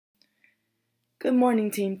Good morning,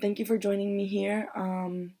 team. Thank you for joining me here.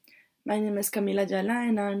 My name is Camila Jala,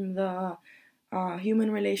 and I'm the Human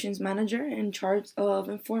Relations Manager in charge of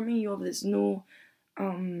informing you of this new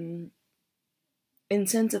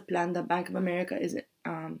incentive plan that Bank of America is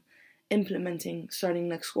implementing starting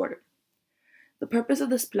next quarter. The purpose of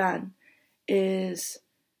this plan is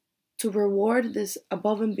to reward this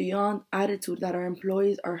above and beyond attitude that our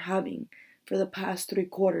employees are having for the past 3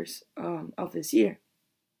 quarters of this year.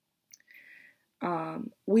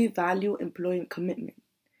 We value employee commitment.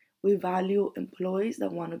 We value employees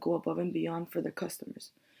that want to go above and beyond for their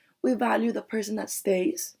customers. We value the person that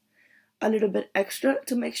stays a little bit extra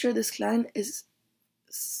to make sure this client is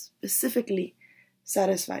specifically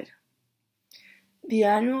satisfied. The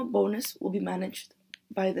annual bonus will be managed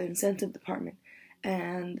by the incentive department,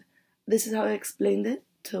 and this is how I explained it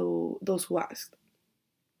to those who asked.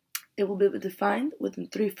 It will be defined within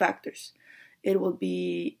 3 factors. It will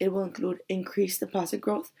include increased deposit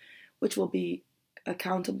growth, which will be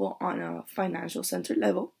accountable on a financial center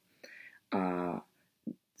level.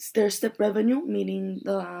 Stair-step revenue, meaning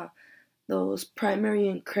those primary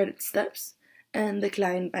and credit steps, and the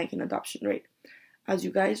client banking adoption rate. As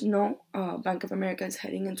you guys know, Bank of America is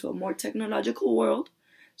heading into a more technological world.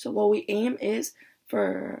 So what we aim is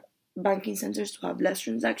for banking centers to have less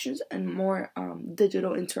transactions and more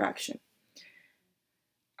digital interaction.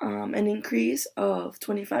 An increase of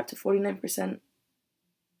 25 to 49%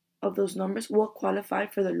 of those numbers will qualify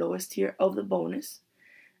for the lowest tier of the bonus.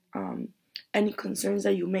 Any concerns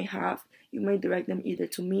that you may have, you may direct them either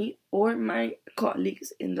to me or my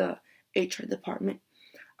colleagues in the HR department.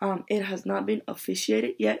 It has not been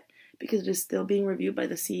officiated yet because it is still being reviewed by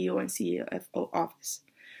the CEO and CFO office.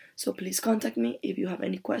 So please contact me if you have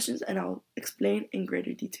any questions and I'll explain in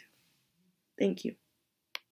greater detail. Thank you.